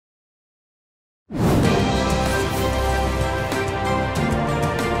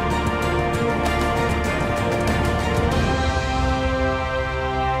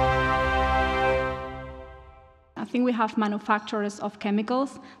think we have manufacturers of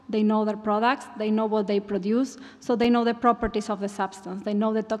chemicals. They know their products, they know what they produce, so they know the properties of the substance. They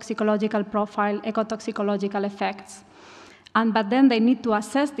know the toxicological profile, ecotoxicological effects. But then they need to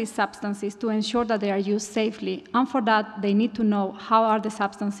assess these substances to ensure that they are used safely. And for that, they need to know how are the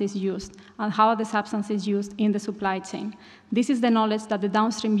substances used and how are the substances used in the supply chain. This is the knowledge that the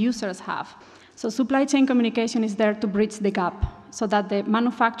downstream users have. So supply chain communication is there to bridge the gap so that the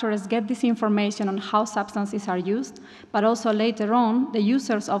manufacturers get this information on how substances are used, but also later on, the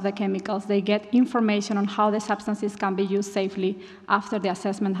users of the chemicals, they get information on how the substances can be used safely after the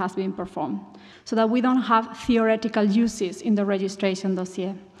assessment has been performed, so that we don't have theoretical uses in the registration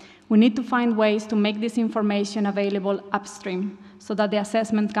dossier. We need to find ways to make this information available upstream so that the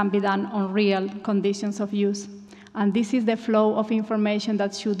assessment can be done on real conditions of use. And this is the flow of information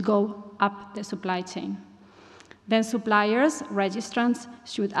that should go up the supply chain. Then suppliers, registrants,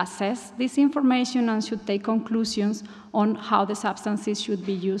 should assess this information and should take conclusions on how the substances should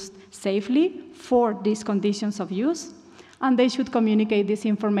be used safely for these conditions of use, and they should communicate this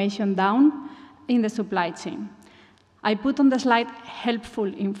information down in the supply chain. I put on the slide helpful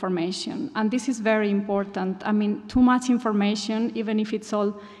information, and this is very important. I mean, too much information, even if it's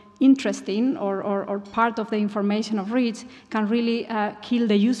all interesting or part of the information of REACH, can really kill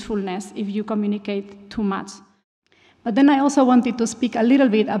the usefulness if you communicate too much. But then I also wanted to speak a little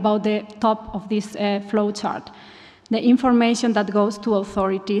bit about the top of this flow chart, the information that goes to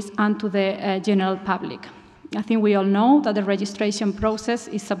authorities and to the general public. I think we all know that the registration process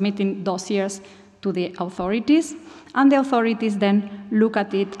is submitting dossiers to the authorities, and the authorities then look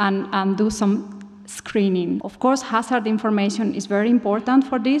at it and do some screening. Of course, hazard information is very important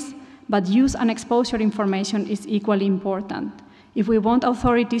for this, but use and exposure information is equally important. If we want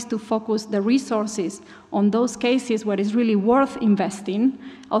authorities to focus the resources on those cases where it's really worth investing,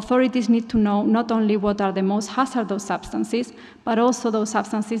 authorities need to know not only what are the most hazardous substances, but also those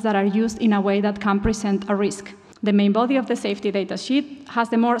substances that are used in a way that can present a risk. The main body of the safety data sheet has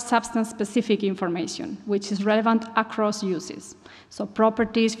the more substance-specific information, which is relevant across uses. So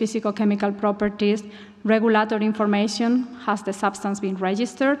properties, physicochemical properties, regulatory information, has the substance been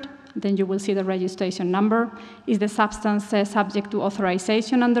registered? Then you will see the registration number. Is the substance subject to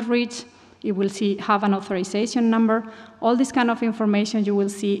authorization under REACH? You will have an authorization number. All this kind of information you will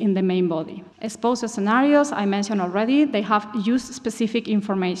see in the main body. Exposure scenarios, I mentioned already, they have use-specific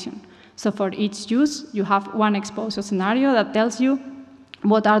information. So for each use, you have one exposure scenario that tells you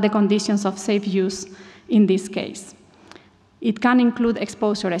what are the conditions of safe use in this case. It can include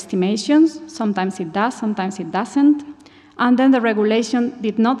exposure estimations. Sometimes it does, sometimes it doesn't. And then the regulation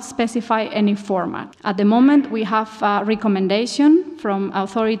did not specify any format. At the moment, we have a recommendation from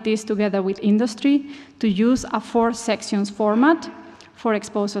authorities together with industry to use a 4-sections format for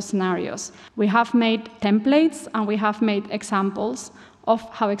exposure scenarios. We have made templates and we have made examples of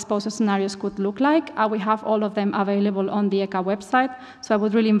how exposure scenarios could look like. We have all of them available on the ECHA website, so I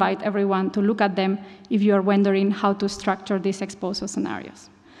would really invite everyone to look at them if you are wondering how to structure these exposure scenarios.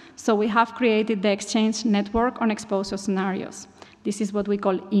 So we have created the Exchange Network on Exposure Scenarios. This is what we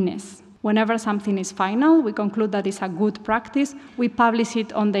call INES. Whenever something is final, we conclude that it's a good practice, we publish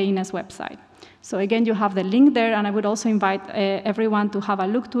it on the INES website. So again, you have the link there, and I would also invite everyone to have a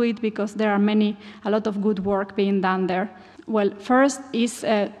look to it because there are a lot of good work being done there. Well, first is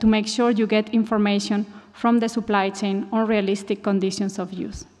to make sure you get information from the supply chain on realistic conditions of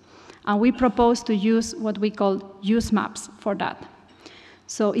use. And we propose to use what we call use maps for that.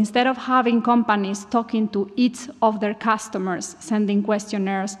 So instead of having companies talking to each of their customers, sending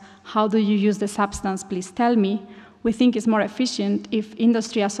questionnaires, how do you use the substance, please tell me, we think it's more efficient if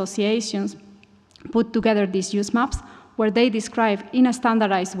industry associations put together these use maps where they describe in a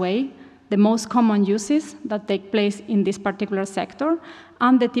standardized way the most common uses that take place in this particular sector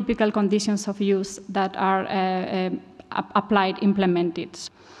and the typical conditions of use that are applied, implemented.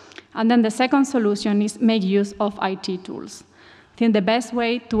 And then the second solution is make use of IT tools. I think the best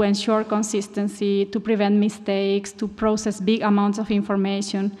way to ensure consistency, to prevent mistakes, to process big amounts of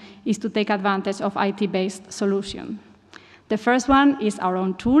information is to take advantage of IT-based solutions. The first one is our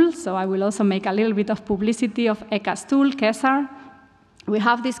own tool, so I will also make a little bit of publicity of ECHA's tool, ChemCon. We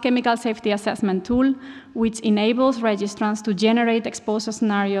have this chemical safety assessment tool, which enables registrants to generate exposure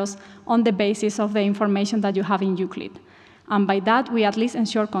scenarios on the basis of the information that you have in Euclid. And by that, we at least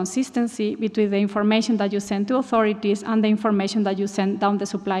ensure consistency between the information that you send to authorities and the information that you send down the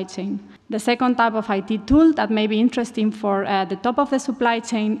supply chain. The second type of IT tool that may be interesting for the top of the supply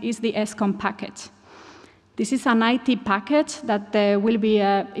chain is the ESCOM package. This is an IT package that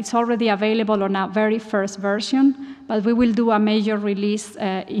it's already available on our very first version, but we will do a major release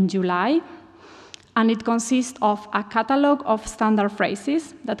in July. And it consists of a catalog of standard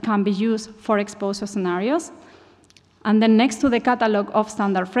phrases that can be used for exposure scenarios. And then next to the catalog of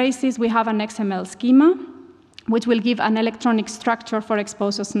standard phrases, we have an XML schema, which will give an electronic structure for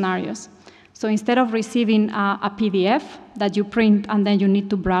exposure scenarios. So instead of receiving a PDF that you print and then you need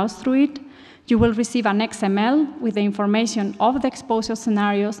to browse through it, you will receive an XML with the information of the exposure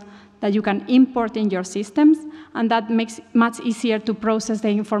scenarios that you can import in your systems, and that makes it much easier to process the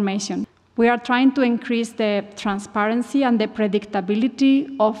information. We are trying to increase the transparency and the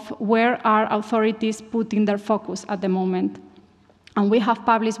predictability of where our authorities putting their focus at the moment. And we have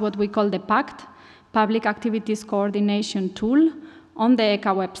published what we call the PACT, Public Activities Coordination Tool, on the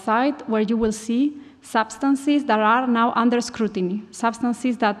ECHA website, where you will see substances that are now under scrutiny,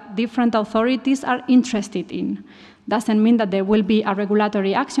 substances that different authorities are interested in. Doesn't mean that there will be a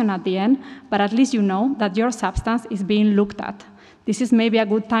regulatory action at the end, but at least you know that your substance is being looked at. This is maybe a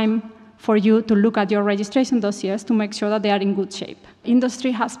good time for you to look at your registration dossiers to make sure that they are in good shape.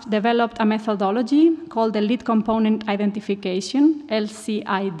 Industry has developed a methodology called the Lead Component Identification,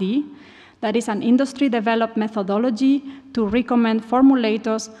 LCID, that is an industry-developed methodology to recommend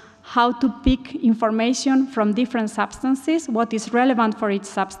formulators how to pick information from different substances, what is relevant for each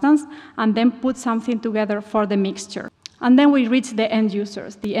substance, and then put something together for the mixture. And then we reach the end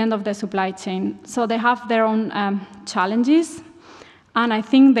users, the end of the supply chain. So they have their own challenges, and I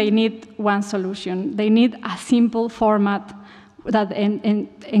think they need one solution. They need a simple format that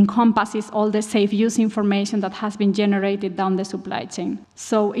encompasses all the safe use information that has been generated down the supply chain.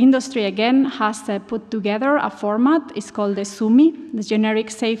 So industry, again, has put together a format. It's called the SUMI, the Generic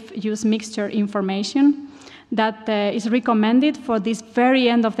Safe Use Mixture Information, that is recommended for this very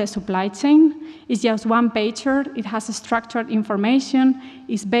end of the supply chain. It's just one pager. It has structured information.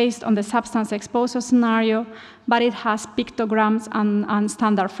 It's based on the substance exposure scenario, but it has pictograms and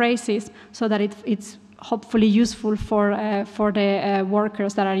standard phrases so that it's hopefully useful for the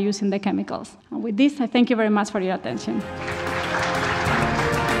workers that are using the chemicals. And with this, I thank you very much for your attention.